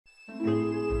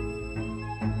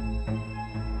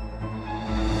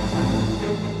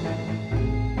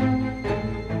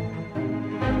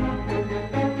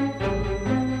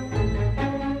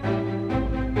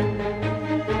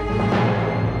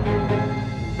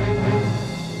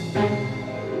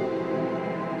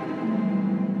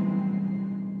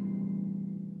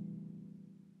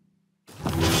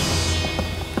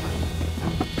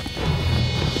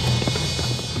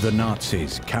The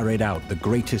Nazis carried out the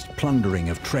greatest plundering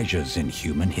of treasures in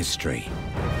human history.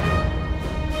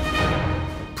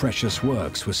 Precious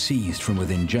works were seized from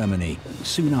within Germany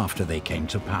soon after they came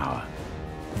to power.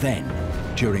 Then,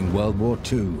 during World War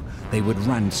II, they would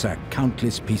ransack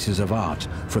countless pieces of art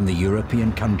from the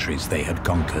European countries they had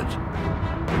conquered.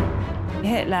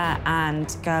 Hitler and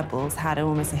Goebbels had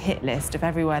almost a hit list of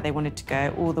everywhere they wanted to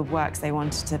go, all the works they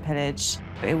wanted to pillage.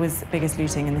 It was the biggest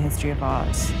looting in the history of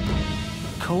art.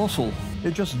 Colossal.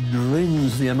 It just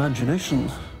drains the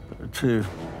imagination to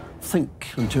think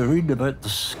and to read about the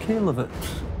scale of it.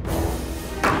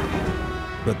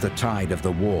 But the tide of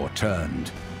the war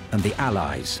turned, and the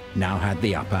Allies now had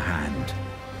the upper hand.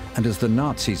 And as the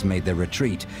Nazis made their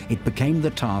retreat, it became the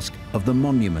task of the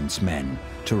Monuments Men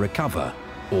to recover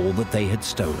all that they had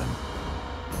stolen.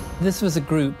 This was a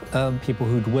group of people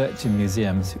who'd worked in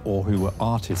museums or who were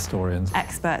art historians.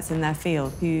 Experts in their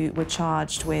field who were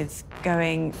charged with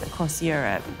going across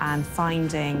Europe and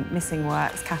finding missing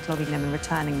works, cataloguing them and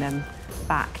returning them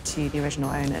back to the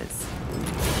original owners.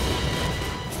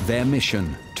 Their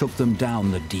mission took them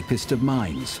down the deepest of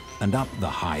mines and up the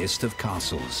highest of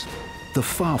castles, the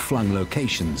far-flung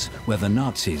locations where the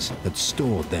Nazis had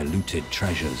stored their looted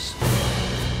treasures.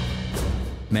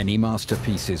 Many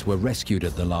masterpieces were rescued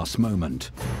at the last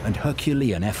moment, and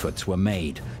Herculean efforts were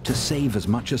made to save as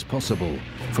much as possible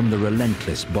from the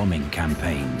relentless bombing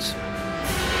campaigns.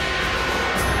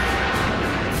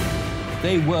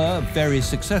 They were very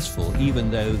successful,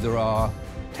 even though there are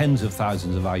tens of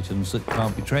thousands of items that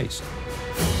can't be traced.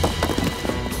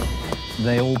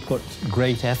 They all put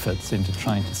great efforts into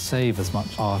trying to save as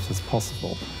much art as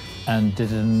possible and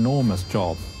did an enormous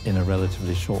job in a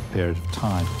relatively short period of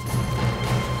time.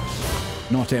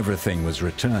 Not everything was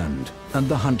returned, and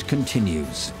the hunt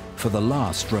continues for the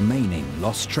last remaining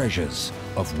lost treasures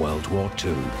of World War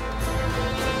II.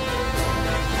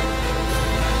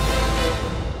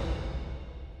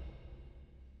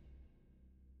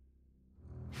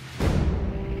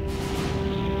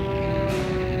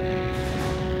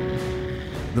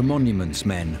 The Monuments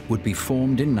Men would be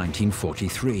formed in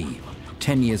 1943,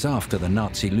 10 years after the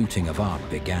Nazi looting of art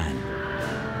began.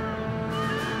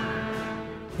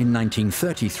 In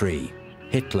 1933,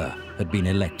 Hitler had been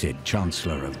elected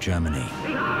Chancellor of Germany.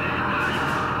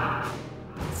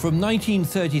 From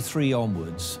 1933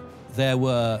 onwards, there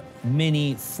were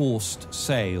many forced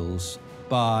sales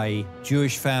by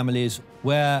Jewish families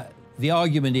where the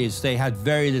argument is they had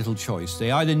very little choice. They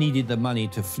either needed the money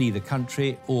to flee the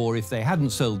country, or if they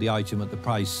hadn't sold the item at the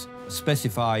price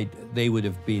specified, they would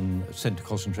have been sent to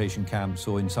concentration camps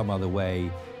or in some other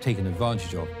way taken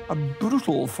advantage of. A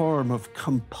brutal form of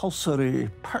compulsory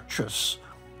purchase.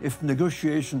 If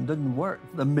negotiation didn't work,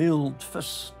 the mailed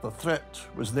fist, the threat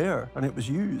was there, and it was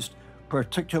used,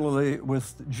 particularly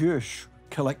with Jewish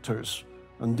collectors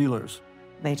and dealers.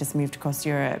 They just moved across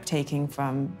Europe, taking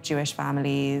from Jewish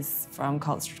families, from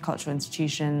cultural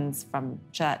institutions, from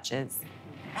churches.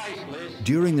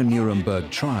 During the Nuremberg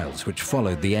trials, which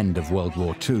followed the end of World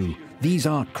War II, these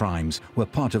art crimes were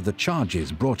part of the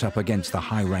charges brought up against the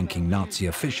high-ranking Nazi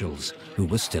officials who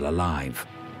were still alive.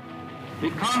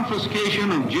 The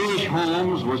confiscation of Jewish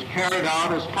homes was carried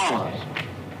out as follows.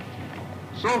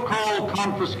 So-called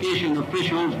confiscation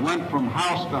officials went from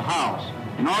house to house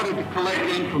in order to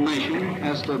collect information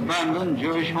as to abandoned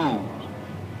Jewish homes.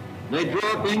 They drew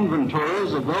up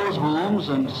inventories of those homes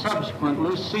and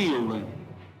subsequently sealed them.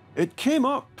 It came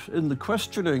up in the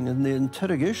questioning, in the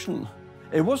interrogation.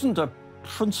 It wasn't a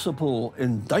principal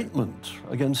indictment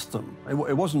against them. It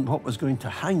wasn't what was going to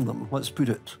hang them, let's put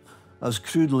it as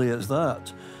crudely as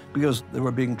that, because they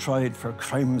were being tried for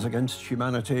crimes against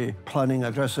humanity, planning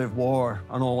aggressive war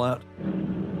and all that.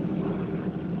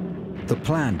 The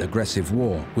planned aggressive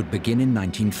war would begin in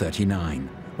 1939,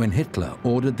 when Hitler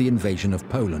ordered the invasion of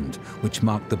Poland, which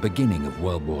marked the beginning of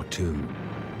World War II.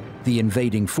 The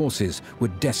invading forces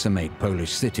would decimate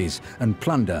Polish cities and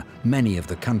plunder many of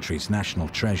the country's national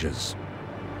treasures.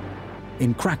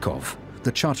 In Krakow,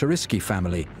 the Czartoryski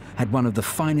family had one of the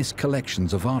finest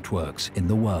collections of artworks in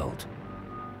the world.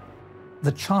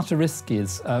 The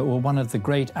Czartoryskis were one of the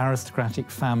great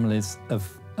aristocratic families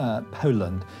of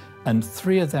Poland, and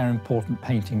 3 of their important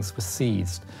paintings were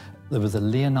seized. There was a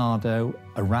Leonardo,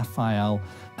 a Raphael,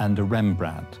 and a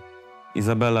Rembrandt.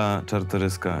 Izabela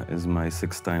Czartoryska is my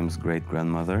 6 times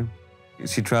great-grandmother.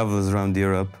 She travels around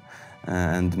Europe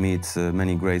and meets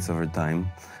many greats of her time,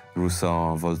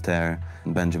 Rousseau, Voltaire,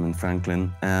 Benjamin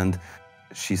Franklin, and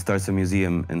she starts a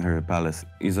museum in her palace.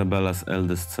 Izabela's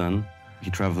eldest son,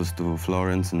 he travels to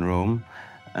Florence and Rome,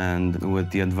 and with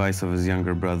the advice of his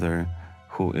younger brother,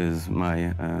 who is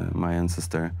my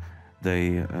ancestor,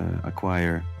 they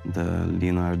acquire the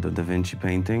Leonardo da Vinci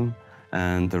painting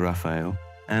and the Raphael,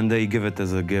 and they give it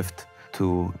as a gift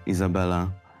to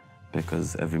Isabella,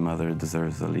 because every mother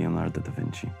deserves a Leonardo da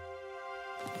Vinci.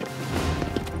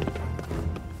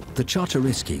 The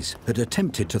Czartoryskis had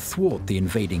attempted to thwart the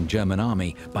invading German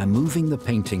army by moving the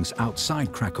paintings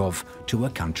outside Krakow to a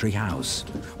country house,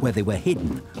 where they were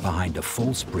hidden behind a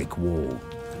false brick wall.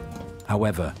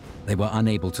 However, they were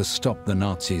unable to stop the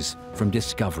Nazis from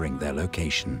discovering their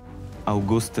location.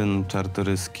 Augustyn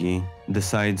Czartoryski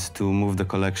decides to move the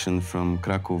collection from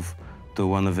Krakow to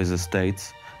one of his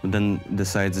estates, but then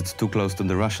decides it's too close to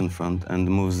the Russian front and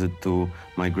moves it to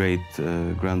my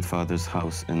great-grandfather's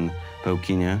house in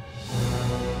Pełkinie.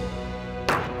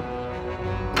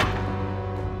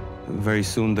 Very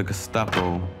soon the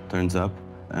Gestapo turns up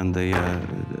and they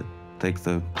take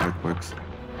the artworks.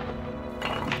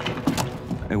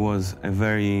 It was a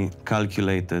very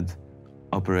calculated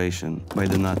operation by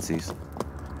the Nazis.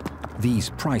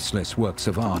 These priceless works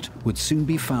of art would soon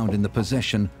be found in the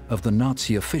possession of the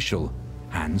Nazi official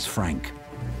Hans Frank.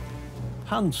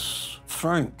 Hans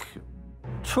Frank,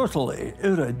 totally,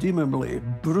 irredeemably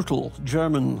brutal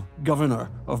German governor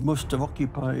of most of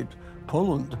occupied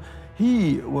Poland,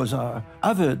 he was an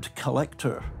avid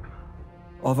collector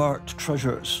of art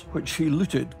treasures, which he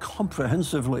looted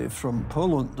comprehensively from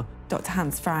Poland. Dr.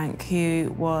 Hans Frank,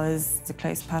 who was a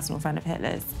close personal friend of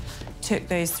Hitler's, took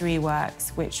those three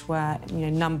works, which were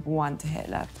 #1 to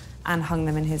Hitler, and hung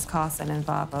them in his castle in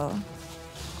Wawel.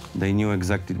 They knew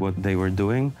exactly what they were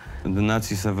doing. The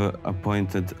Nazis have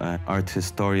appointed art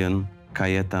historian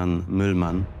Kajetan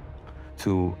Müllmann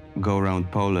to go around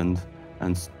Poland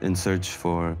and in search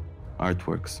for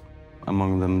artworks,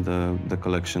 among them the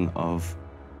collection of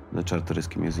the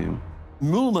Czartoryski Museum.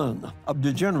 Müllmann, a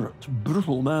degenerate,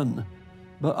 brutal man,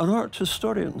 but an art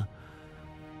historian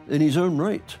in his own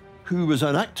right, who was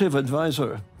an active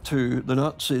advisor to the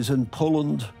Nazis in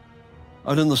Poland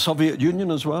and in the Soviet Union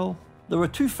as well. There were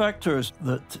two factors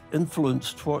that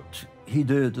influenced what he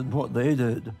did and what they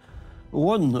did.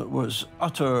 One was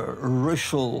utter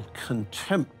racial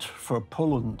contempt for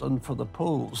Poland and for the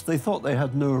Poles. They thought they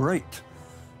had no right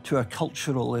to a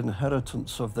cultural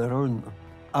inheritance of their own.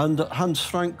 And Hans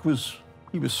Frank was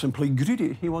simply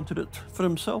greedy. He wanted it for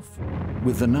himself.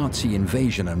 With the Nazi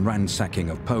invasion and ransacking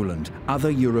of Poland,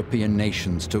 other European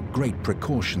nations took great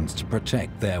precautions to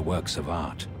protect their works of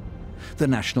art. The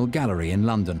National Gallery in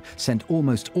London sent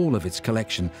almost all of its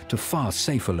collection to far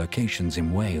safer locations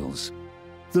in Wales.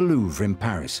 The Louvre in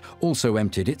Paris also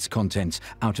emptied its contents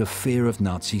out of fear of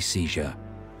Nazi seizure,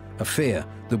 a fear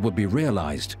that would be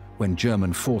realized when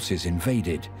German forces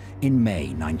invaded in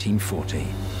May 1940.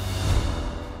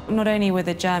 Not only were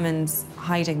the Germans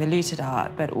hiding the looted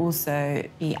art, but also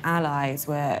the Allies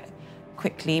were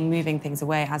quickly moving things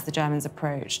away as the Germans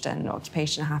approached and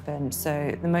occupation happened.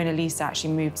 So the Mona Lisa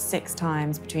actually moved 6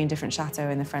 times between different chateaux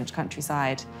in the French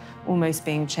countryside, almost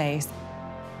being chased.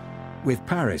 With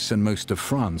Paris and most of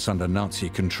France under Nazi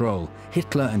control,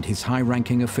 Hitler and his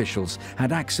high-ranking officials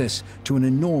had access to an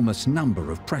enormous number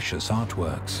of precious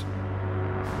artworks.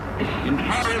 In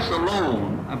Paris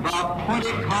alone, about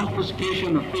 20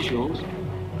 confiscation officials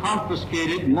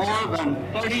confiscated more than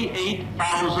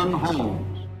 38,000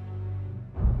 homes.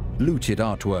 Looted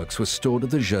artworks were stored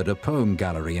at the Jeu de Paume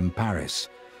gallery in Paris,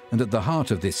 and at the heart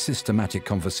of this systematic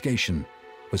confiscation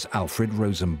was Alfred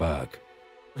Rosenberg.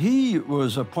 He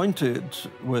was appointed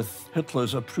with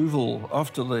Hitler's approval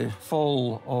after the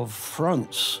fall of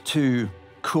France to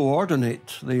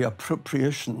coordinate the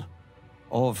appropriation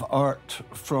of art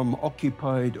from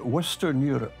occupied Western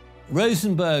Europe.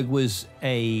 Rosenberg was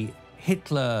a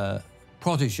Hitler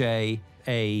protege,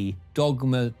 a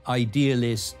dogma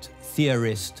idealist,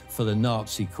 theorist for the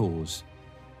Nazi cause.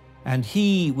 And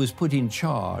he was put in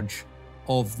charge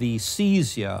of the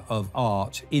seizure of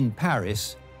art in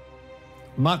Paris,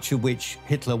 much of which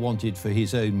Hitler wanted for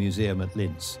his own museum at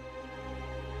Linz.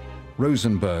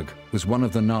 Rosenberg was one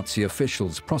of the Nazi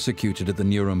officials prosecuted at the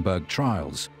Nuremberg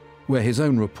trials, where his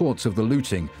own reports of the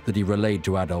looting that he relayed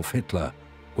to Adolf Hitler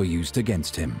were used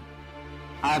against him.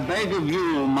 I beg of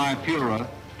you, my Führer,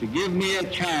 to give me a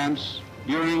chance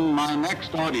during my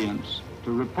next audience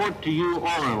to report to you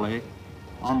orally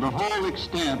on the whole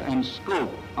extent and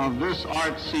scope of this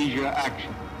art seizure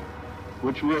action,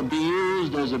 which will be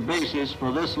used as a basis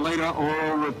for this later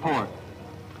oral report,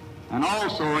 and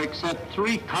also accept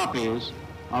 3 copies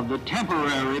of the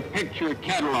temporary picture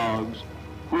catalogs,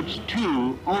 which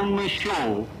too only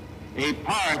show a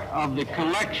part of the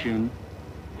collection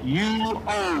you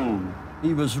own.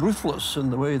 He was ruthless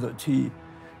in the way that he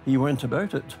went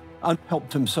about it, and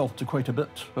helped himself to quite a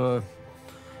bit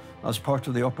as part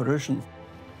of the operation.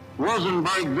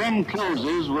 Rosenberg then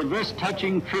closes with this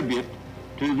touching tribute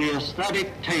to the aesthetic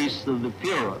tastes of the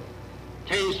Führer,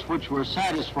 tastes which were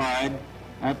satisfied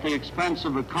at the expense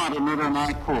of the continent, and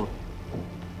I quote,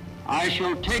 "I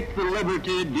shall take the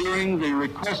liberty during the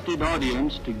requested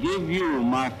audience to give you,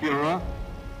 my Führer,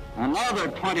 another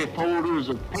 20 folders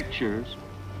of pictures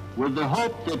with the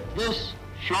hope that this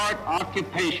short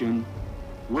occupation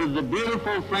with the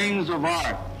beautiful things of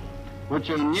art which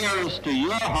are nearest to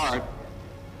your heart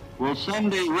will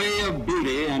send a ray of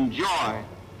beauty and joy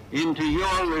into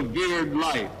your revered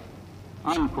life,"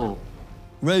 unquote.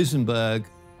 Rosenberg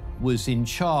was in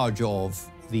charge of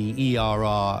the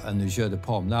ERR and the Jeu de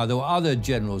Paume. Now, there were other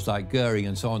generals like Goering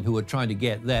and so on who were trying to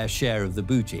get their share of the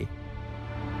booty.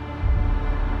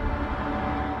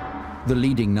 The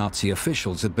leading Nazi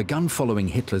officials had begun following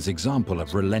Hitler's example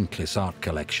of relentless art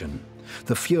collection.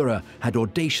 The Führer had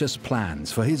audacious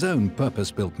plans for his own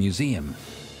purpose-built museum.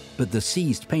 But the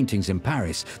seized paintings in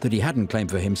Paris that he hadn't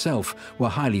claimed for himself were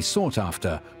highly sought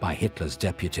after by Hitler's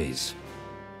deputies.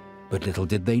 But little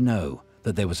did they know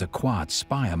that there was a quiet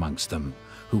spy amongst them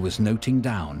who was noting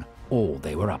down all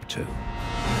they were up to.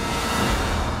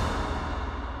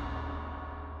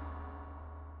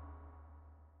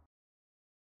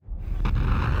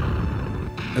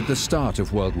 At the start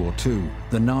of World War II,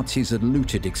 the Nazis had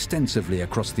looted extensively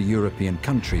across the European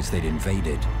countries they'd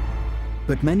invaded.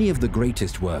 But many of the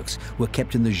greatest works were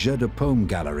kept in the Jeu de Paume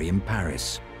gallery in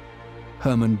Paris.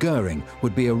 Hermann Goering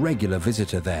would be a regular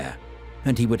visitor there,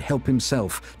 and he would help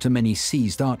himself to many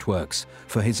seized artworks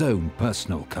for his own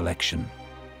personal collection.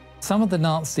 Some of the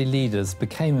Nazi leaders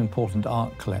became important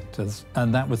art collectors,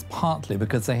 and that was partly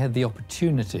because they had the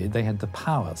opportunity, they had the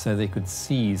power, so they could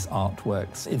seize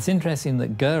artworks. It's interesting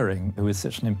that Goering, who was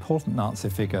such an important Nazi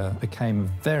figure, became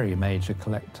a very major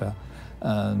collector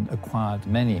and acquired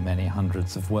many, many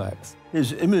hundreds of works.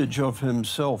 His image of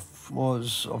himself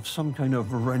was of some kind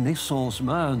of Renaissance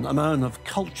man, a man of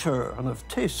culture and of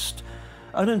taste.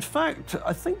 And in fact,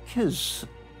 I think his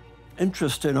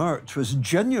interest in art was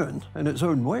genuine in its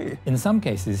own way. In some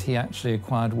cases, he actually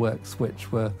acquired works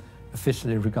which were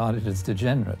officially regarded as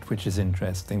degenerate, which is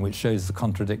interesting, which shows the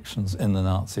contradictions in the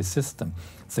Nazi system.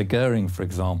 So Goering, for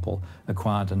example,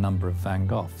 acquired a number of Van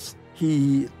Goghs.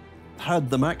 He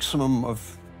had the maximum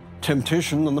of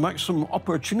temptation and the maximum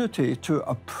opportunity to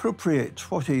appropriate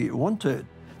what he wanted.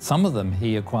 Some of them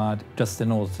he acquired just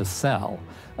in order to sell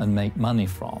and make money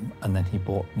from, and then he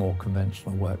bought more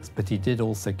conventional works, but he did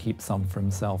also keep some for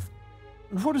himself.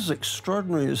 And what is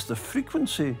extraordinary is the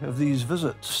frequency of these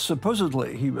visits.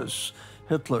 Supposedly he was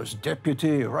Hitler's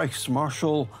deputy,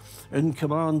 Reichsmarshal, in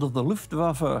command of the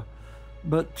Luftwaffe,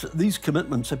 but these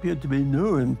commitments appeared to be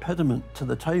no impediment to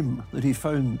the time that he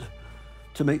found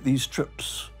to make these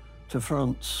trips to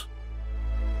France.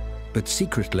 But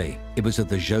secretly, it was at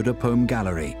the Jeu de Paume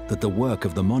gallery that the work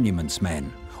of the Monuments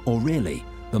Men, or really,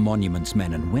 the Monuments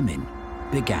Men and Women,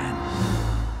 began.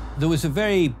 There was a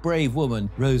very brave woman,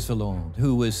 Rose Valland,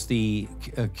 who was the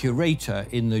curator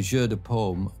in the Jeu de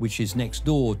Paume, which is next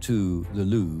door to the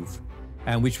Louvre,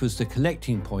 and which was the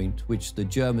collecting point which the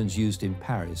Germans used in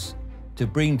Paris to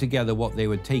bring together what they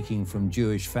were taking from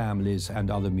Jewish families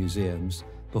and other museums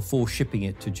before shipping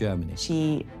it to Germany.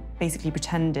 She basically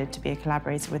pretended to be a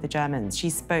collaborator with the Germans. She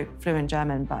spoke fluent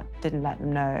German but didn't let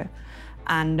them know,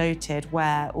 and noted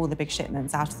where all the big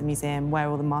shipments out of the museum, where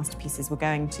all the masterpieces were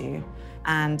going to,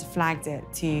 and flagged it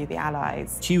to the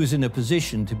Allies. She was in a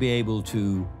position to be able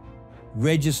to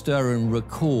register and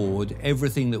record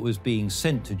everything that was being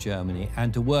sent to Germany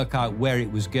and to work out where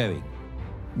it was going.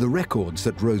 The records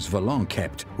that Rose Valland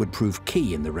kept would prove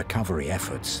key in the recovery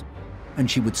efforts, and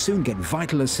she would soon get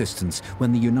vital assistance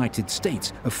when the United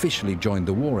States officially joined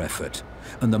the war effort,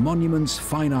 and the Monuments,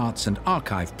 Fine Arts and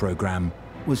Archive program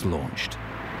was launched.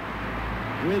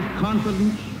 With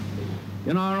confidence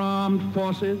in our armed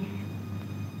forces,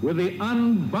 with the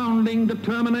unbounding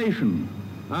determination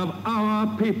of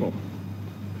our people,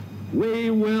 we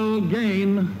will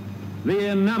gain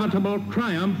the inevitable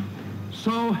triumph,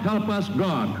 so help us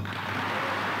God.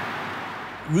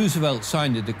 Roosevelt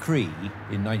signed a decree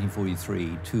in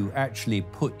 1943 to actually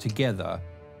put together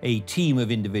a team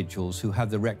of individuals who had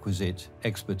the requisite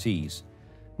expertise.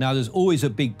 Now, there's always a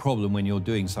big problem when you're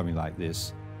doing something like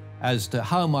this as to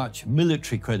how much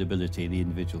military credibility the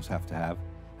individuals have to have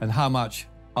and how much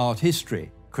art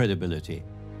history credibility.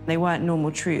 They weren't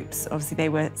normal troops. Obviously, they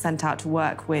were sent out to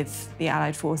work with the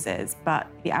Allied forces, but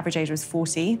the average age was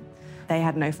 40. They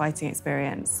had no fighting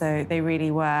experience, so they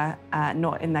really were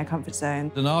not in their comfort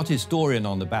zone. An art historian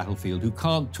on the battlefield who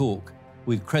can't talk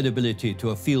with credibility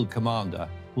to a field commander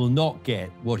will not get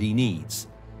what he needs.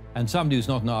 And somebody who's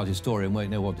not an art historian won't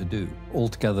know what to do.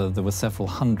 Altogether, there were several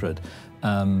hundred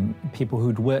people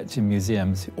who'd worked in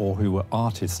museums or who were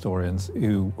art historians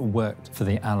who worked for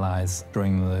the Allies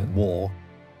during the war,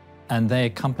 and they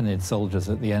accompanied soldiers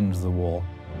at the end of the war.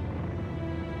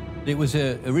 It was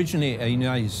originally a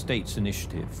United States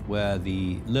initiative where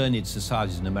the learned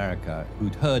societies in America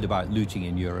who'd heard about looting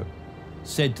in Europe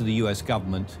said to the US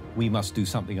government, we must do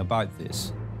something about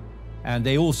this. And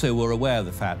they also were aware of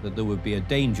the fact that there would be a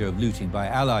danger of looting by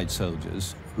Allied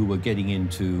soldiers who were getting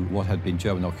into what had been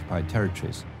German-occupied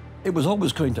territories. It was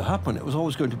always going to happen. It was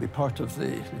always going to be part of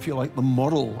the, if you like, the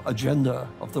moral agenda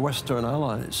of the Western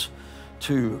Allies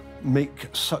to make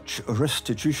such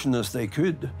restitution as they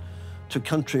could to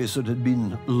countries that had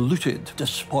been looted,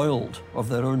 despoiled of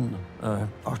their own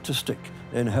artistic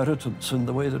inheritance in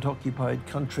the way that occupied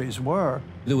countries were.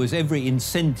 There was every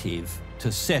incentive to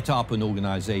set up an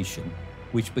organization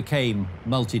which became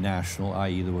multinational,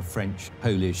 i.e. there were French,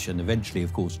 Polish, and eventually,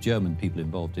 of course, German people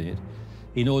involved in it,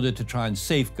 in order to try and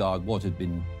safeguard what had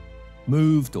been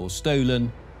moved or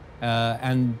stolen,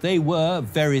 and they were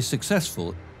very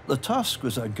successful. The task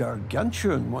was a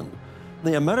gargantuan one.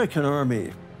 The American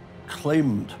army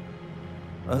claimed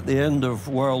at the end of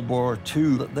World War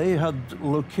II that they had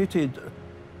located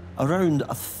around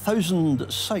 1,000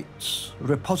 sites,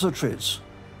 repositories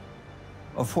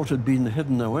of what had been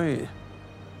hidden away.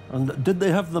 And did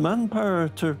they have the manpower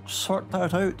to sort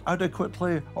that out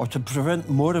adequately or to prevent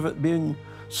more of it being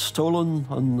stolen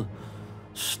and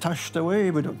stashed away?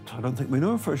 I don't think we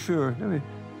know for sure, do we?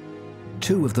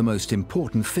 Two of the most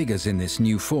important figures in this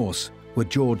new force were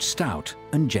George Stout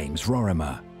and James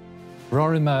Rorimer.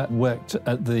 Rorimer worked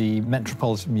at the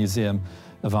Metropolitan Museum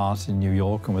of Art in New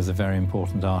York and was a very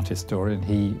important art historian.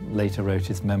 He later wrote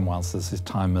his memoirs as his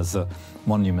time as a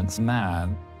monuments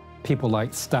man. People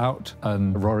like Stout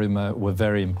and Rorimer were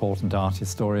very important art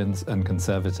historians and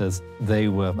conservators. They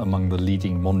were among the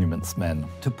leading monuments men.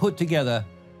 To put together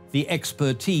the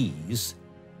expertise,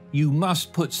 you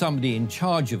must put somebody in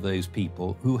charge of those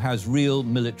people who has real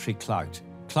military clout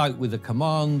with the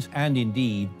command and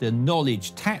indeed the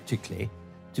knowledge tactically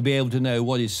to be able to know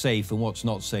what is safe and what's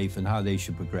not safe and how they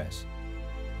should progress.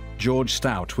 George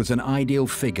Stout was an ideal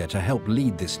figure to help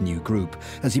lead this new group,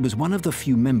 as he was one of the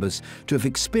few members to have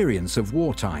experience of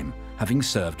wartime, having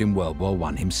served in World War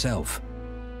I himself.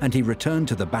 And he returned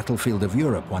to the battlefield of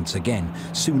Europe once again,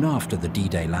 soon after the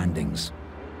D-Day landings.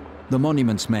 The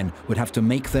monuments men would have to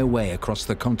make their way across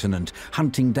the continent,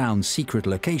 hunting down secret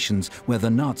locations where the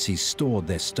Nazis stored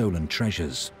their stolen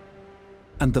treasures.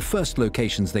 And the first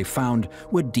locations they found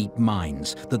were deep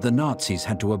mines that the Nazis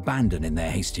had to abandon in their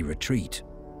hasty retreat.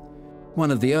 One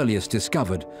of the earliest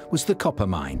discovered was the copper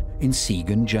mine in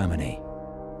Siegen, Germany.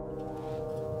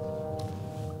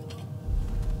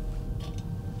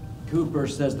 Cooper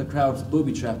says the crowds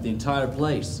booby-trapped the entire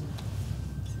place.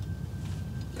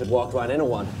 Could walk right into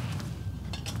one.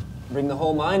 Bring the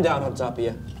whole mine down on top of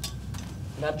you.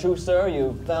 That true, sir?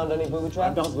 You found any booby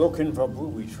traps? I'm not looking for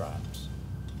booby traps.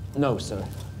 No, sir.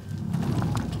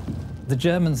 The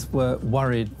Germans were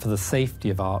worried for the safety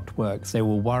of artworks. They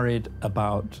were worried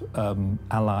about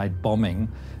Allied bombing,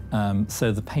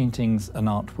 so the paintings and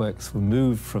artworks were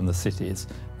moved from the cities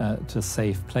to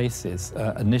safe places,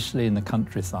 initially in the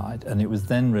countryside, and it was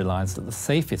then realized that the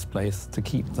safest place to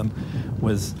keep them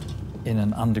was in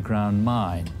an underground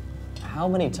mine. How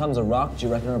many tons of rock do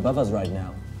you reckon are above us right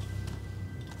now?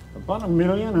 About 1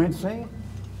 million, I'd say.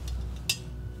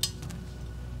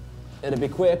 It'd be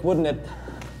quick, wouldn't it?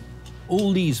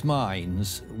 All these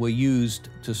mines were used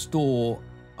to store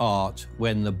art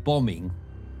when the bombing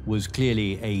was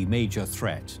clearly a major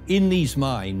threat. In these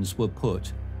mines were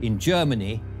put, in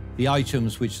Germany, the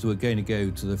items which were going to go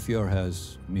to the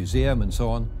Führer's museum and so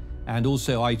on, and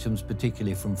also items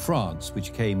particularly from France,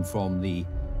 which came from the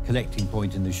collecting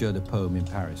point in the Jeu de Paume in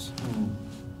Paris.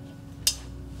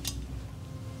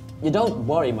 You don't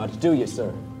worry much, do you,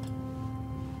 sir?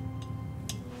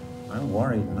 I'm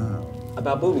worried now.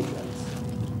 About booby traps?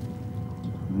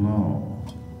 No.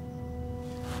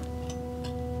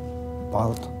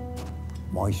 About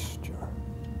moisture.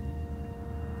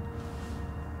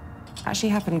 Actually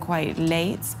happened quite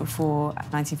late, before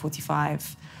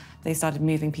 1945. They started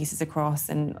moving pieces across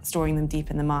and storing them deep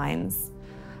in the mines.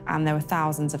 And there were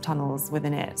thousands of tunnels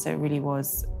within it, so it really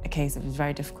was a case of it was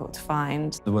very difficult to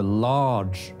find. There were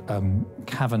large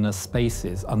cavernous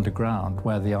spaces underground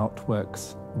where the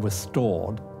artworks were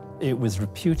stored. It was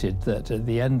reputed that at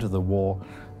the end of the war,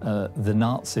 the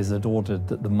Nazis had ordered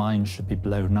that the mine should be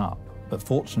blown up. But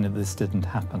fortunately, this didn't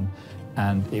happen,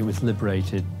 and it was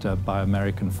liberated by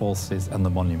American forces and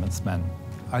the monuments men.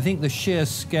 I think the sheer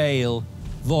scale,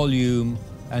 volume,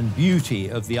 and beauty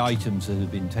of the items that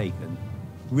had been taken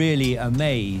really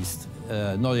amazed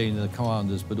not only the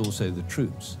commanders but also the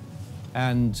troops.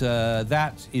 And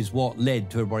that is what led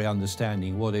to everybody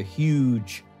understanding what a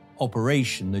huge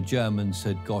operation the Germans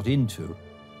had got into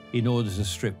in order to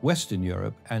strip Western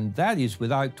Europe, and that is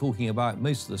without talking about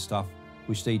most of the stuff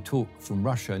which they took from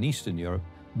Russia and Eastern Europe,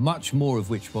 much more of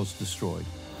which was destroyed.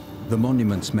 The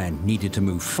monuments men needed to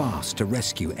move fast to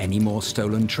rescue any more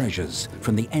stolen treasures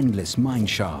from the endless mine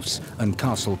shafts and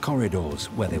castle corridors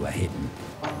where they were hidden.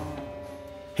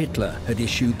 Hitler had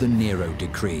issued the Nero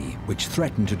Decree, which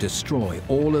threatened to destroy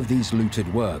all of these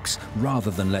looted works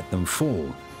rather than let them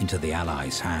fall into the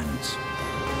Allies' hands.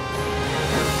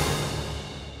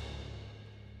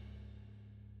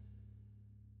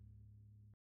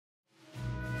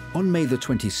 On May the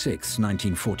 26th,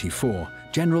 1944,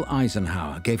 General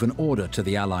Eisenhower gave an order to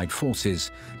the Allied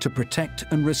forces to protect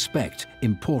and respect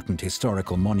important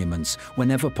historical monuments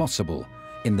whenever possible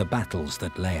in the battles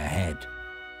that lay ahead.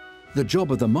 The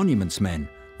job of the monuments men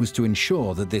was to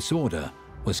ensure that this order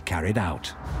was carried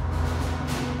out.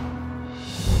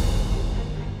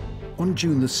 On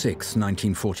June the 6th,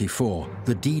 1944,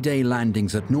 the D-Day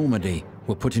landings at Normandy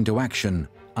were put into action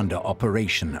under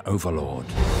Operation Overlord.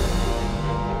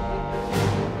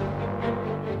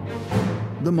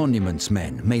 The monuments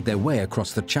men made their way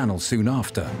across the Channel soon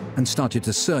after and started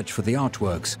to search for the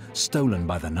artworks stolen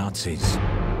by the Nazis.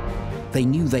 They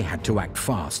knew they had to act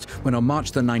fast when on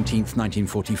March the 19th,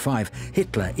 1945,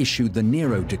 Hitler issued the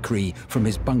Nero Decree from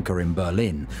his bunker in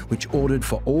Berlin, which ordered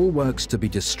for all works to be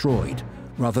destroyed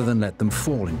rather than let them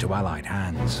fall into Allied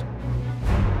hands.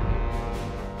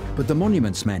 But the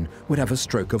monuments men would have a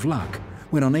stroke of luck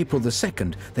when on April the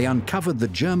 2nd, they uncovered the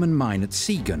German mine at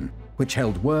Siegen, which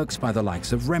held works by the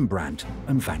likes of Rembrandt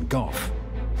and Van Gogh.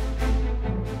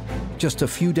 Just a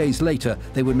few days later,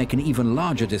 they would make an even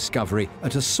larger discovery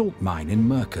at a salt mine in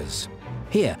Merkers.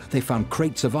 Here, they found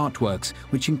crates of artworks,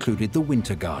 which included The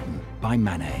Winter Garden by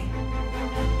Manet.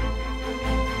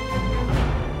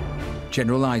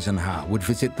 General Eisenhower would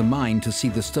visit the mine to see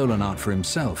the stolen art for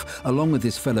himself, along with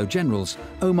his fellow generals,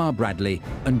 Omar Bradley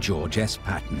and George S.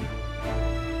 Patton.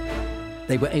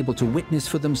 They were able to witness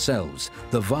for themselves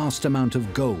the vast amount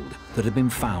of gold that had been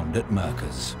found at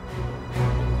Merkers.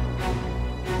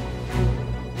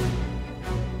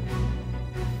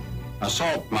 A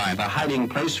salt mine, a hiding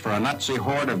place for a Nazi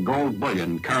hoard of gold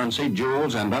bullion, currency,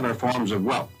 jewels, and other forms of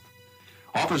wealth.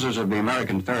 Officers of the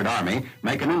American Third Army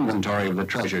make an inventory of the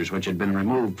treasures which had been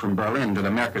removed from Berlin to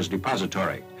the Merkers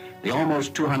depository. The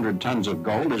almost 200 tons of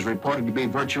gold is reported to be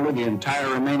virtually the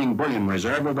entire remaining bullion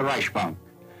reserve of the Reichsbank.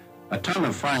 A ton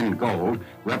of fine gold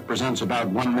represents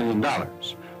about $1 million.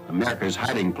 The Merkers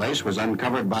hiding place was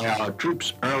uncovered by our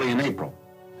troops early in April.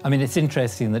 I mean, it's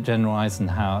interesting that General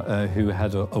Eisenhower, who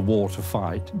had a war to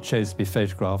fight, chose to be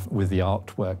photographed with the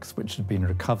artworks which had been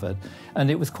recovered. And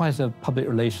it was quite a public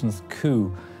relations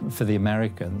coup for the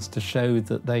Americans to show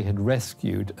that they had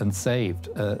rescued and saved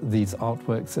these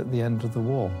artworks at the end of the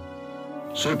war.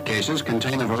 Suitcases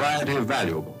contain a variety of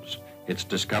valuables. It's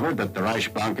discovered that the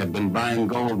Reichsbank had been buying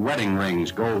gold wedding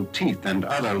rings, gold teeth, and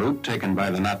other loot taken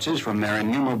by the Nazis from their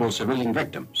innumerable civilian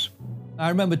victims. I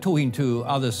remember talking to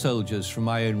other soldiers from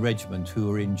my own regiment who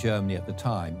were in Germany at the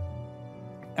time.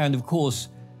 And of course,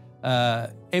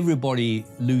 everybody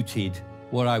looted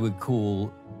what I would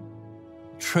call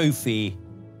trophy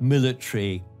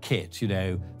military kit, you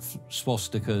know,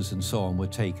 swastikas and so on were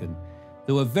taken.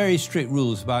 There were very strict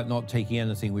rules about not taking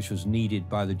anything which was needed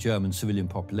by the German civilian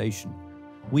population.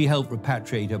 We helped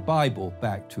repatriate a Bible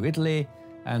back to Italy,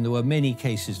 and there were many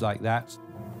cases like that.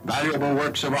 Valuable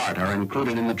works of art are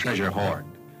included in the treasure hoard.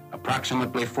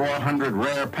 Approximately 400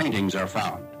 rare paintings are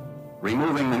found.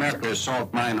 Removing the Merkers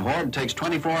salt mine hoard takes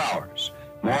 24 hours.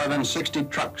 More than 60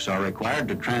 trucks are required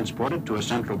to transport it to a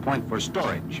central point for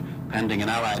storage, pending an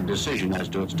Allied decision as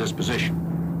to its disposition.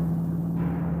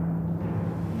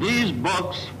 These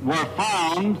books were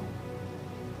found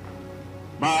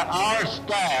by our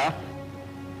staff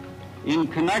in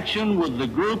connection with the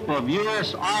group of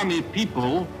U.S. Army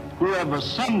people who have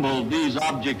assembled these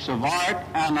objects of art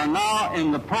and are now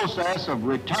in the process of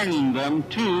returning them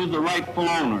to the rightful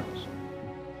owners.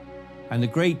 And the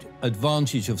great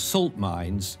advantage of salt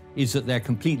mines is that they're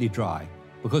completely dry.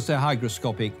 Because they're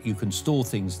hygroscopic, you can store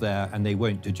things there and they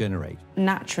won't degenerate.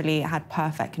 Naturally, it had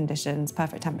perfect conditions,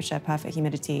 perfect temperature, perfect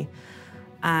humidity,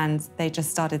 and they just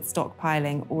started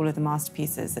stockpiling all of the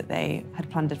masterpieces that they had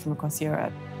plundered from across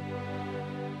Europe.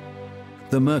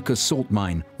 The Merkers salt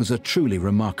mine was a truly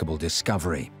remarkable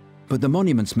discovery. But the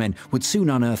monuments men would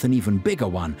soon unearth an even bigger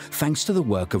one, thanks to the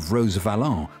work of Rose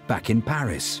Valland back in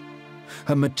Paris.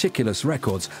 Her meticulous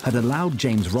records had allowed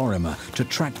James Rorimer to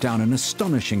track down an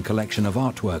astonishing collection of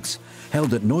artworks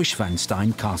held at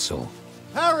Neuschwanstein Castle.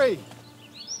 Harry!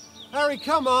 Harry,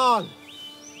 come on!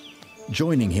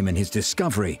 Joining him in his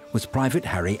discovery was Private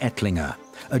Harry Ettlinger,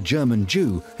 a German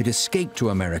Jew who'd escaped to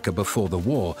America before the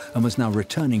war and was now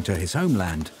returning to his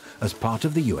homeland as part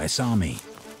of the US Army.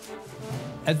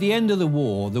 At the end of the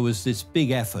war, there was this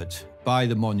big effort by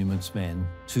the monuments men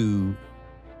to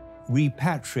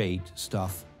repatriate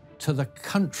stuff to the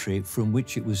country from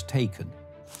which it was taken,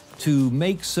 to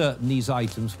make certain these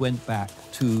items went back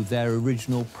to their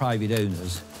original private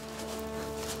owners.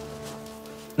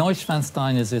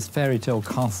 Neuschwanstein is this fairy tale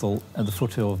castle at the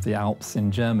foothill of the Alps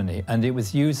in Germany, and it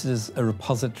was used as a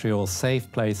repository or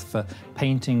safe place for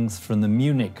paintings from the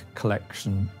Munich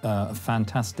collection, a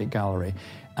fantastic gallery.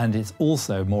 And it's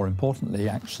also, more importantly,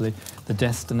 actually, the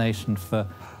destination for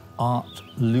art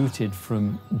looted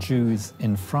from Jews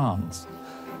in France.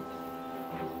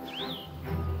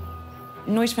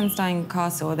 Neuschwanstein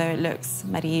Castle, although it looks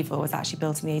medieval, was actually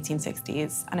built in the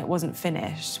 1860s, and it wasn't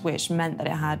finished, which meant that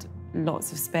it had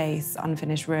lots of space,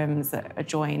 unfinished rooms that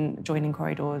adjoining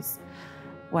corridors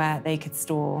where they could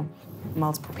store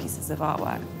multiple pieces of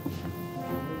artwork.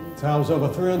 The tower's over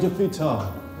 300 feet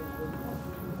tall.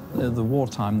 In the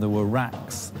wartime, there were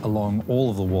racks along all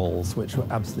of the walls which were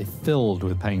absolutely filled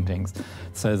with paintings.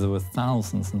 So there were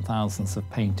thousands and thousands of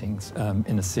paintings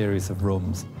in a series of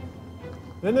rooms.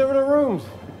 Then there were the rooms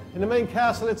in the main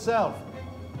castle itself.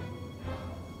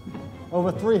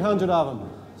 Over 300 of them,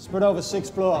 spread over 6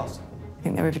 floors. I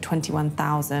think there were over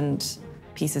 21,000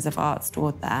 pieces of art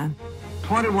stored there.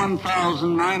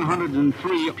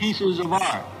 21,903 pieces of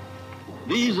art.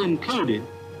 These included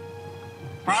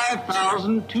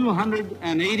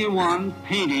 5,281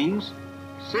 paintings,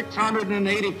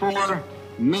 684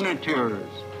 miniatures,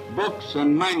 books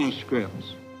and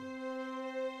manuscripts.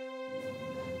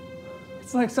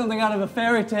 It's like something out of a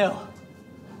fairy tale.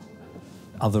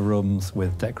 Other rooms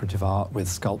with decorative art, with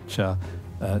sculpture,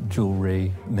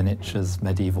 jewellery, miniatures,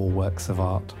 medieval works of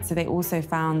art. So they also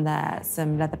found there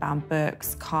some leather-bound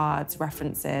books, cards,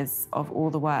 references of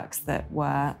all the works that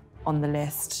were on the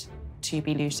list to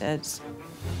be looted.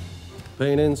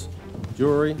 Paintings,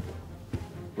 jewelry,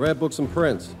 rare books and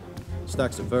prints,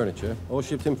 stacks of furniture, all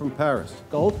shipped in from Paris.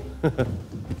 Gold?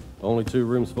 Only 2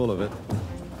 rooms full of it.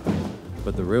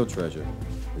 But the real treasure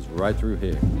is right through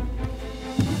here.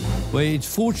 Well, it's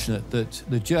fortunate that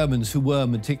the Germans, who were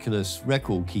meticulous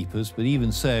record keepers, but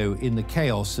even so, in the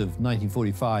chaos of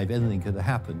 1945, anything could have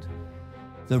happened.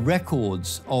 The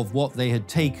records of what they had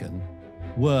taken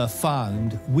were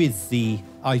found with the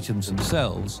items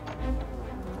themselves.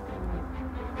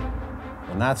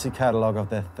 The Nazi catalogue of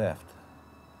their theft.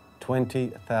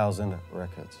 20,000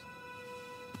 records.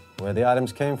 Where the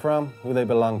items came from, who they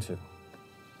belonged to.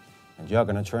 And you're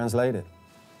going to translate it.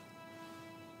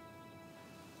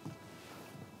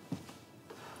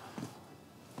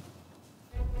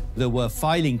 There were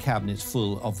filing cabinets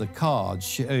full of the cards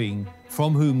showing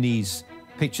from whom these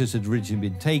pictures had originally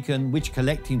been taken, which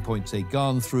collecting points they'd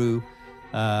gone through,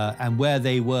 and where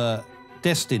they were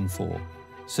destined for.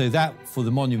 So that, for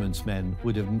the monuments men,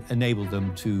 would have enabled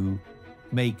them to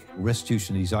make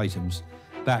restitution of these items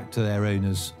back to their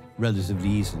owners relatively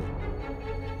easily.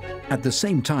 At the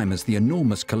same time as the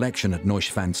enormous collection at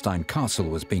Neuschwanstein Castle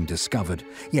was being discovered,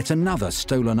 yet another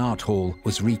stolen art hall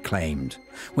was reclaimed,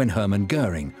 when Hermann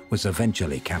Goering was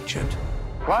eventually captured.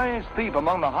 Prize thief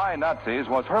among the high Nazis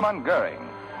was Hermann Goering,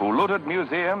 who looted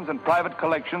museums and private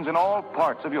collections in all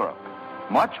parts of Europe.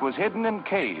 Much was hidden in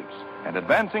caves, and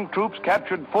advancing troops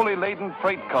captured fully laden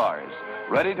freight cars,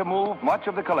 ready to move much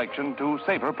of the collection to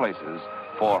safer places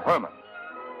for Hermann.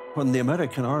 When the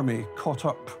American army caught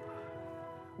up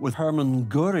with Hermann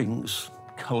Goering's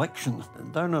collection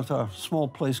down at a small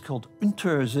place called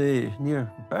Untersee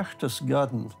near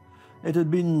Berchtesgaden, it had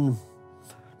been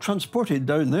transported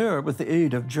down there with the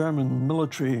aid of German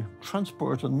military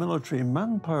transport and military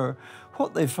manpower.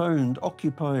 What they found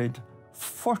occupied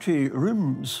 40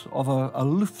 rooms of a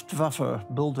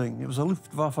Luftwaffe building. It was a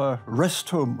Luftwaffe rest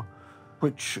home,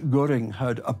 which Goering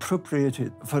had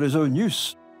appropriated for his own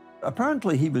use.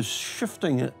 Apparently he was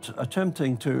shifting it,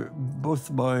 attempting to,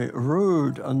 both by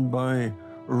road and by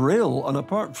rail, and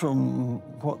apart from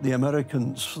what the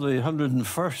Americans, the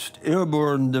 101st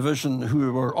Airborne Division,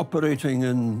 who were operating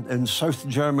in South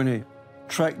Germany,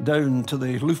 tracked down to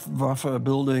the Luftwaffe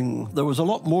building, there was a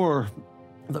lot more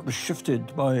that was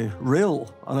shifted by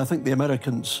rail, and I think the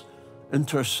Americans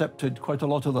intercepted quite a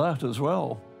lot of that as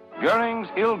well. Goering's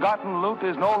ill-gotten loot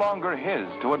is no longer his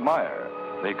to admire.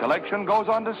 The collection goes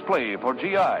on display for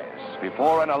GIs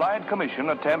before an Allied commission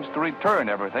attempts to return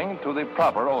everything to the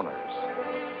proper owners.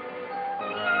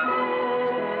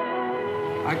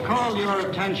 I call your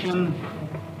attention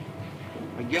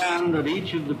again that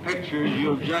each of the pictures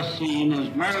you've just seen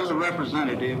is merely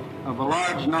representative of a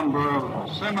large number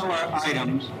of similar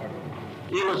items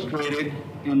illustrated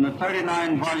in the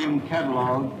 39-volume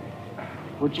catalog,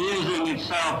 which is in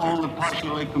itself only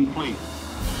partially complete.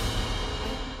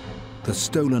 The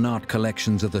stolen art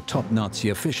collections of the top Nazi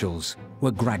officials were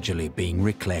gradually being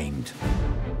reclaimed.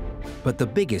 But the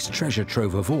biggest treasure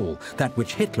trove of all, that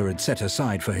which Hitler had set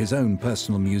aside for his own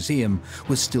personal museum,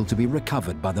 was still to be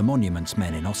recovered by the monuments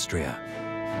men in Austria.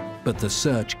 But the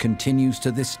search continues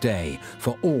to this day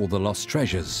for all the lost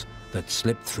treasures that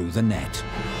slipped through the net.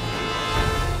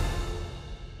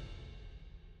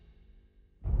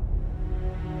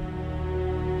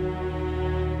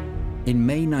 In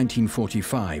May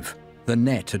 1945, the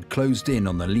net had closed in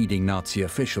on the leading Nazi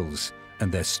officials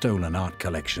and their stolen art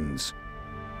collections.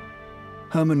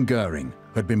 Hermann Goering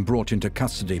had been brought into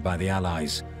custody by the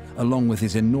Allies, along with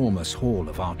his enormous haul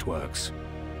of artworks.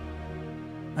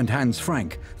 And Hans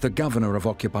Frank, the governor of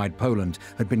occupied Poland,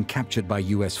 had been captured by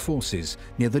US forces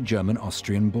near the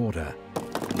German-Austrian border.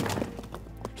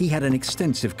 He had an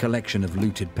extensive collection of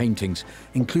looted paintings,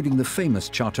 including the famous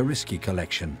Czartoryski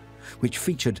collection, which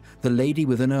featured The Lady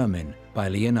with an Ermine by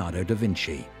Leonardo da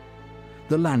Vinci,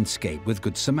 The Landscape with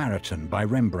Good Samaritan by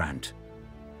Rembrandt,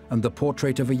 and The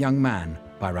Portrait of a Young Man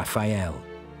by Raphael.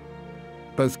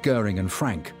 Both Goering and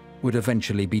Frank would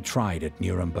eventually be tried at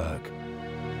Nuremberg.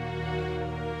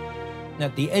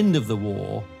 At the end of the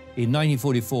war, in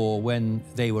 1944, when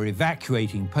they were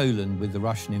evacuating Poland with the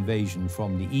Russian invasion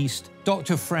from the east,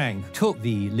 Dr. Frank took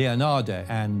the Leonardo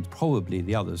and probably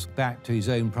the others back to his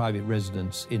own private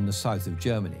residence in the south of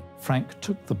Germany. Frank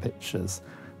took the pictures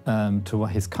to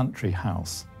his country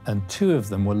house, and two of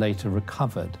them were later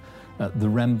recovered, the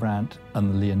Rembrandt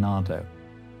and the Leonardo.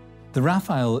 The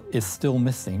Raphael is still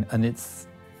missing, and it's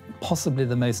possibly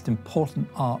the most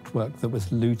important artwork that was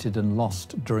looted and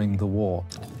lost during the war.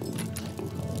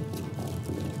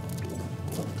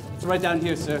 It's right down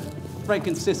here, sir. Frank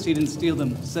insists he didn't steal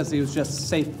them, says he was just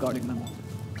safeguarding them.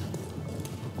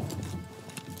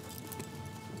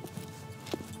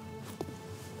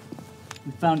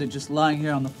 We found it just lying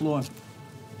here on the floor.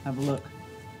 Have a look.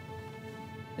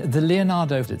 The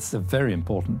Leonardo, it's a very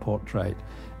important portrait,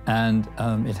 and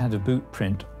it had a boot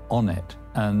print on it,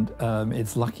 and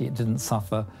it's lucky it didn't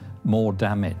suffer more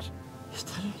damage.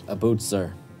 A boot,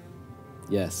 sir.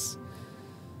 Yes.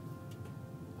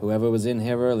 Whoever was in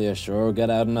here earlier sure got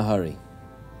out in a hurry.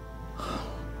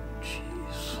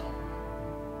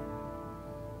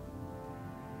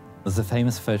 There's a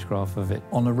famous photograph of it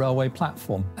on a railway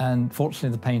platform, and fortunately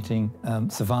the painting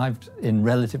survived in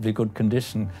relatively good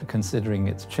condition considering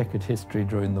its checkered history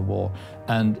during the war,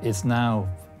 and it's now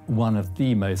one of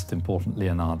the most important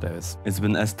Leonardos. It's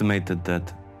been estimated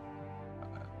that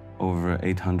over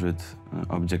 800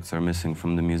 objects are missing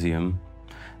from the museum,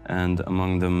 and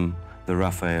among them the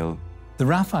Raphael. The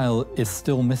Raphael is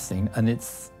still missing, and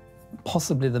it's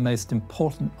possibly the most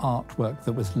important artwork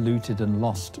that was looted and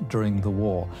lost during the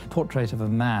war. Portrait of a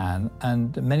man,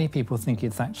 and many people think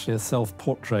it's actually a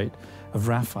self-portrait of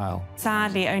Raphael.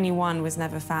 Sadly, only one was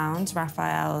never found,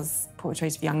 Raphael's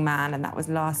Portrait of a Young Man, and that was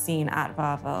last seen at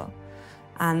Wawel.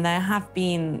 And there have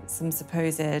been some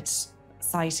supposed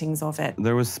sightings of it.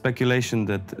 There was speculation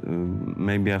that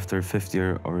maybe after 50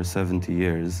 or 70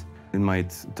 years, it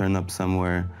might turn up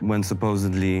somewhere when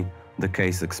supposedly the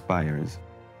case expires.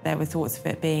 There were thoughts of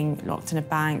it being locked in a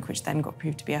bank, which then got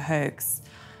proved to be a hoax.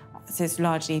 So it's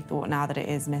largely thought now that it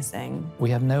is missing. We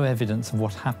have no evidence of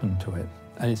what happened to it,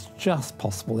 and it's just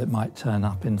possible it might turn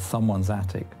up in someone's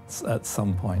attic at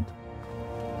some point.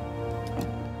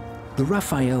 The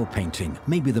Raphael painting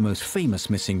may be the most famous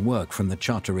missing work from the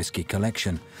Czartoryski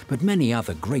collection, but many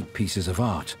other great pieces of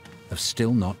art have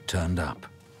still not turned up.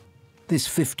 This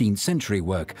 15th century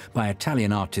work by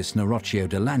Italian artist Norocchio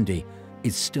de Landi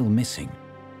is still missing,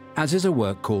 as is a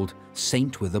work called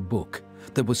Saint with a Book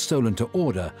that was stolen to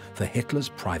order for Hitler's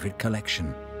private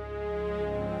collection.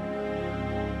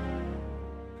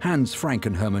 Hans Frank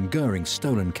and Hermann Goering's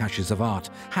stolen caches of art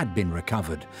had been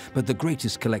recovered, but the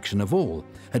greatest collection of all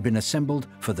had been assembled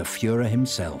for the Führer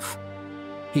himself.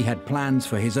 He had plans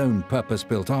for his own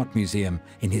purpose-built art museum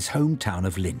in his hometown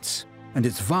of Linz, and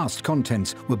its vast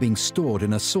contents were being stored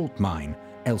in a salt mine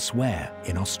elsewhere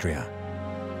in Austria.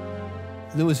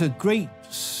 There was a great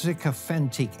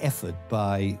sycophantic effort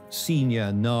by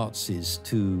senior Nazis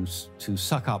to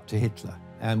suck up to Hitler.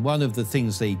 And one of the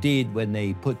things they did when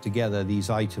they put together these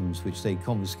items which they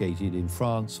confiscated in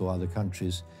France or other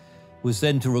countries was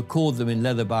then to record them in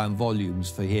leather-bound volumes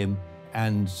for him,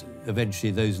 and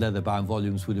eventually those leather-bound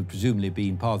volumes would have presumably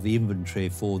been part of the inventory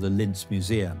for the Linz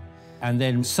Museum. And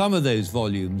then some of those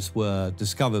volumes were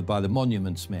discovered by the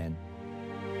Monuments Men.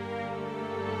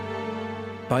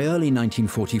 By early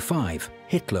 1945,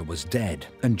 Hitler was dead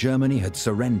and Germany had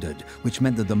surrendered, which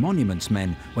meant that the Monuments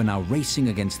Men were now racing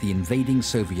against the invading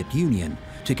Soviet Union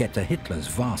to get to Hitler's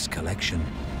vast collection.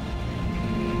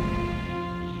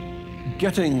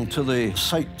 Getting to the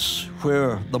sites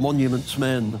where the Monuments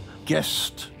Men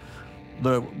guessed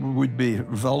there would be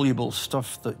valuable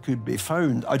stuff that could be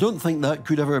found, I don't think that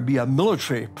could ever be a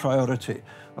military priority,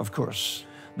 of course.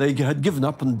 They had given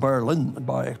up in Berlin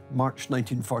by March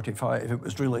 1945. It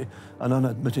was really an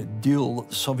unadmitted deal that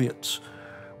the Soviets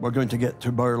were going to get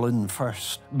to Berlin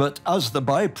first. But as the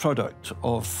byproduct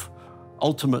of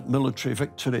ultimate military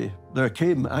victory, there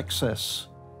came access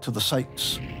to the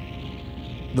sites.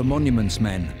 The Monuments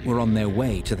Men were on their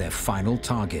way to their final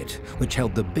target, which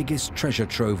held the biggest treasure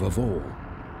trove of all.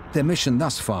 Their mission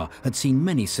thus far had seen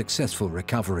many successful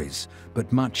recoveries,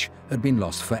 but much had been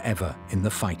lost forever in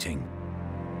the fighting.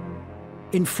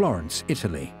 In Florence,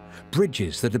 Italy,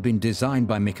 bridges that had been designed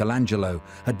by Michelangelo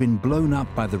had been blown up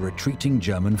by the retreating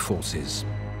German forces.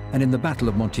 And in the Battle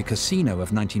of Monte Cassino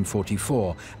of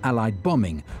 1944, Allied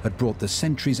bombing had brought the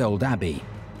centuries-old abbey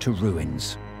to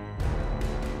ruins.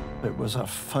 It was a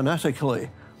fanatically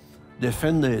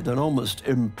defended and almost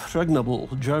impregnable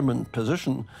German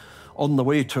position on the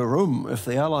way to Rome if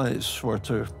the Allies were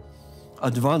to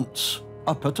advance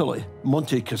up Italy.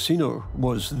 Monte Cassino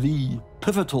was the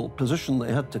pivotal position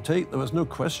they had to take. There was no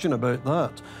question about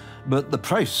that. But the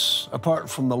price, apart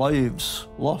from the lives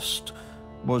lost,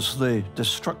 was the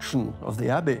destruction of the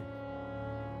abbey.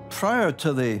 Prior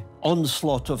to the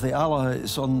onslaught of the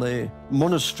Allies on the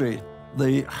monastery,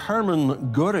 the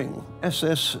Hermann Göring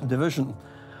SS division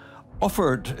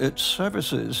offered its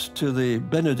services to the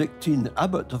Benedictine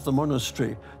abbot of the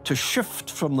monastery to shift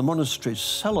from the monastery's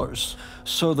cellars.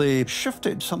 So they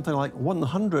shifted something like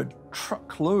 100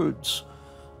 truckloads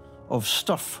of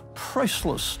stuff,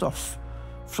 priceless stuff,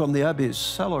 from the abbey's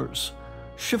cellars,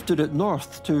 shifted it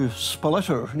north to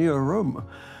Spoleto near Rome.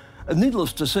 And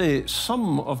needless to say,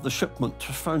 some of the shipment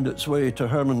found its way to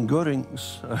Hermann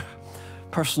Göring's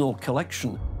personal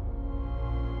collection.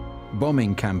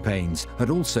 Bombing campaigns had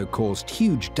also caused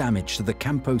huge damage to the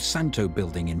Campo Santo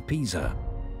building in Pisa.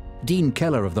 Dean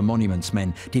Keller of the Monuments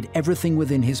Men did everything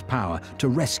within his power to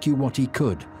rescue what he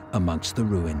could amongst the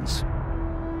ruins.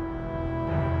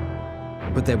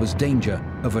 But there was danger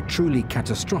of a truly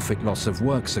catastrophic loss of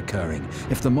works occurring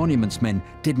if the Monuments Men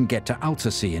didn't get to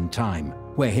Altersee in time,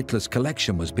 where Hitler's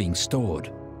collection was being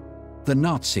stored. The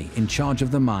Nazi in charge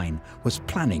of the mine was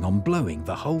planning on blowing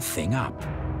the whole thing up.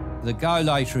 The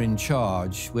Gauleiter in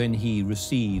charge, when he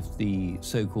received the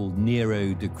so-called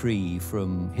Nero decree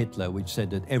from Hitler, which said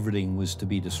that everything was to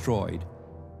be destroyed,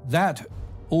 that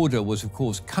order was, of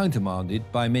course,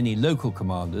 countermanded by many local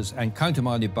commanders and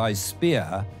countermanded by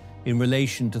Speer in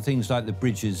relation to things like the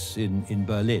bridges in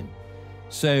Berlin.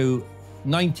 So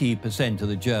 90% of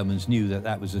the Germans knew that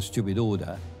that was a stupid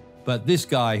order. But this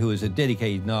guy, who was a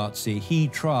dedicated Nazi, he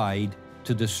tried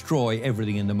to destroy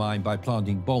everything in the mine by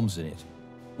planting bombs in it.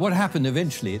 What happened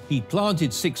eventually, he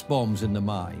planted 6 bombs in the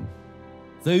mine.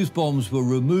 Those bombs were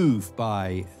removed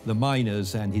by the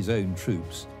miners and his own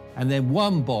troops. And then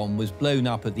 1 bomb was blown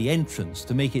up at the entrance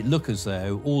to make it look as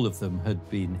though all of them had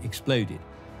been exploded.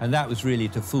 And that was really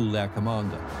to fool their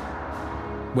commander.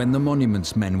 When the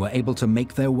Monuments Men were able to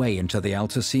make their way into the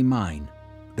Altersee mine,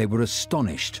 they were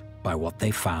astonished by what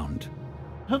they found.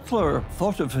 Hitler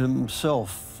thought of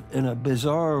himself in a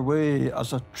bizarre way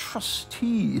as a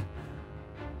trustee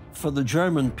for the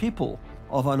German people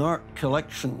of an art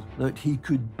collection that he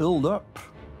could build up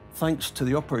thanks to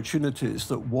the opportunities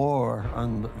that war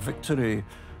and victory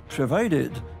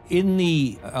provided. In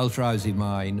the Altersee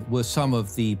mine were some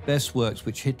of the best works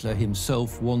which Hitler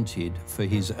himself wanted for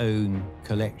his own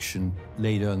collection.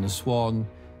 Later on the Swan,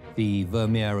 the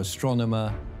Vermeer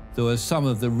Astronomer. There were some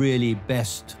of the really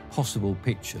best possible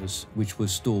pictures which were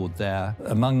stored there.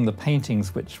 Among the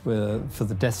paintings which were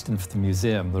destined for the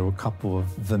museum, there were a couple of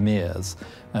Vermeers.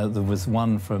 There was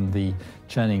one from the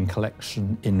Czernin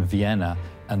collection in Vienna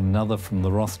and another from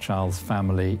the Rothschilds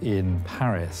family in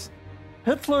Paris.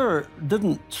 Hitler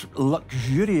didn't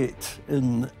luxuriate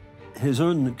in his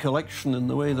own collection in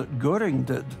the way that Göring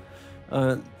did.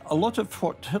 A lot of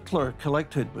what Hitler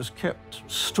collected was kept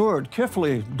stored,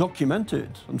 carefully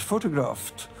documented and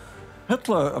photographed.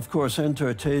 Hitler, of course,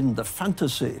 entertained the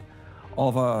fantasy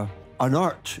of a an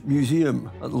art museum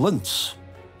at Linz,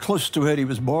 close to where he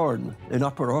was born, in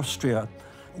Upper Austria.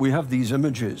 We have these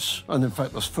images, and in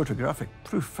fact there's photographic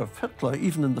proof of Hitler,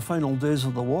 even in the final days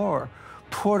of the war,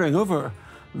 poring over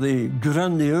the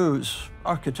grandiose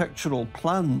architectural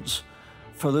plans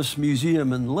for this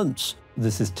museum in Linz.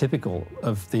 This is typical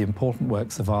of the important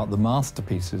works of art, the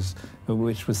masterpieces,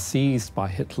 which were seized by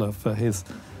Hitler for his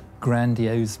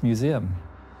grandiose museum.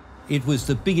 It was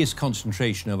the biggest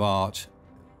concentration of art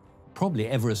probably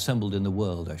ever assembled in the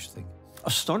world, I should think.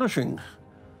 Astonishing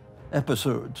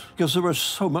episode, because there was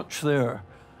so much there.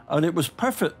 And it was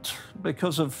perfect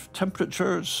because of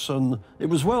temperatures, and it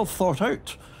was well thought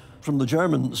out from the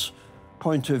Germans'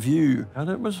 point of view. And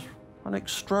it was an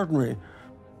extraordinary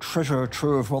treasure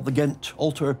trove. Well, the Ghent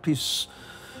altarpiece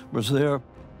was there.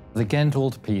 The Ghent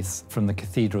altarpiece from the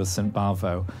Cathedral of St.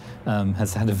 Bavo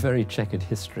has had a very checkered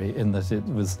history in that it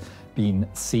was being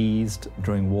seized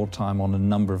during wartime on a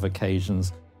number of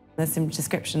occasions. There's some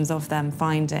descriptions of them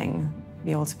finding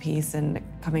the altarpiece and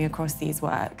coming across these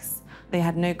works. They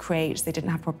had no crates, they didn't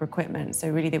have proper equipment, so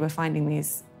really they were finding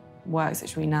these works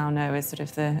which we now know as sort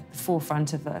of the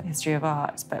forefront of the history of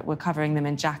art, but we're covering them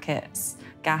in jackets,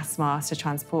 gas masks to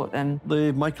transport them.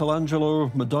 The Michelangelo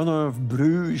Madonna of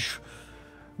Bruges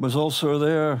was also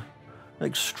there.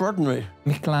 Extraordinary.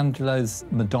 Michelangelo's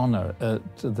Madonna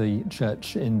at the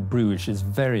church in Bruges is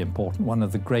very important, one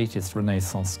of the greatest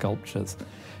Renaissance sculptures.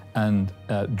 And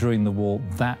during the war,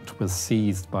 that was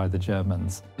seized by the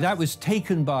Germans. That was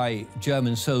taken by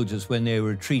German soldiers when they were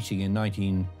retreating in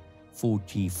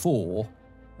 1944.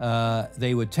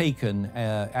 They were taken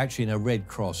actually in a Red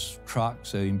Cross truck,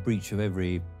 so in breach of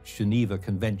every Geneva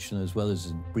Convention as well as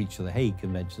in breach of the Hague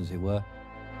Convention, as it were.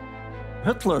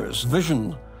 Hitler's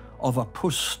vision of a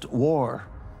post-war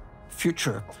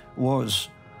future was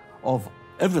of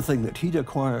everything that he'd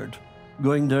acquired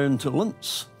going down to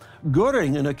Linz.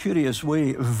 Göring, in a curious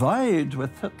way, vied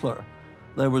with Hitler.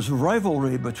 There was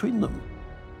rivalry between them.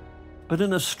 But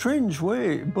in a strange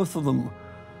way, both of them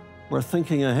were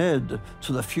thinking ahead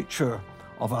to the future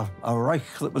of a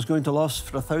Reich that was going to last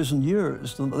for 1,000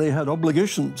 years, and they had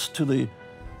obligations to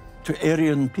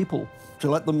Aryan people to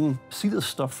let them see this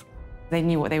stuff. They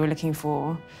knew what they were looking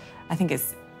for. I think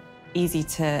it's easy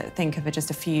to think of just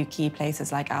a few key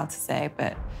places like Altersee,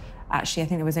 but actually I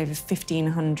think there was over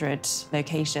 1,500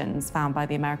 locations found by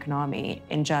the American Army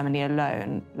in Germany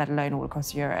alone, let alone all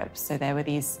across Europe. So there were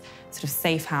these sort of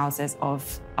safe houses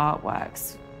of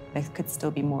artworks. There could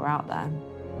still be more out there.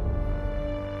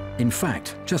 In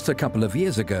fact, just a couple of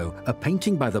years ago, a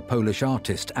painting by the Polish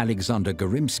artist Alexander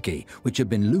Gorimski, which had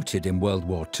been looted in World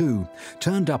War II,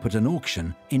 turned up at an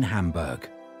auction in Hamburg.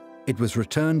 It was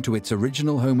returned to its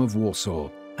original home of Warsaw,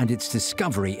 and its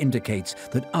discovery indicates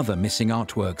that other missing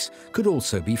artworks could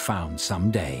also be found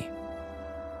someday.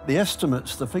 The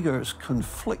estimates, the figures,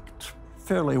 conflict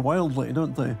fairly wildly,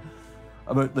 don't they,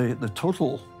 about the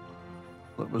total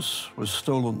that was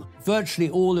stolen.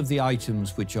 Virtually all of the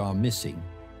items which are missing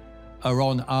are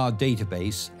on our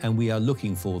database, and we are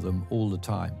looking for them all the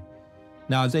time.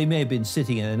 Now, they may have been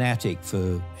sitting in an attic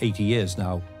for 80 years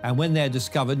now, and when they're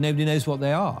discovered, nobody knows what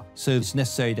they are. So it's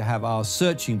necessary to have our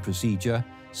searching procedure,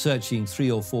 searching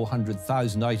 300,000 or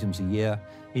 400,000 items a year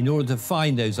in order to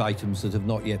find those items that have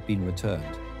not yet been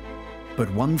returned.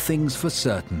 But one thing's for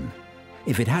certain.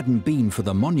 If it hadn't been for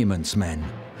the Monuments Men,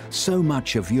 so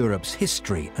much of Europe's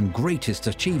history and greatest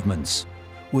achievements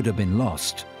would have been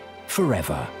lost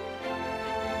forever.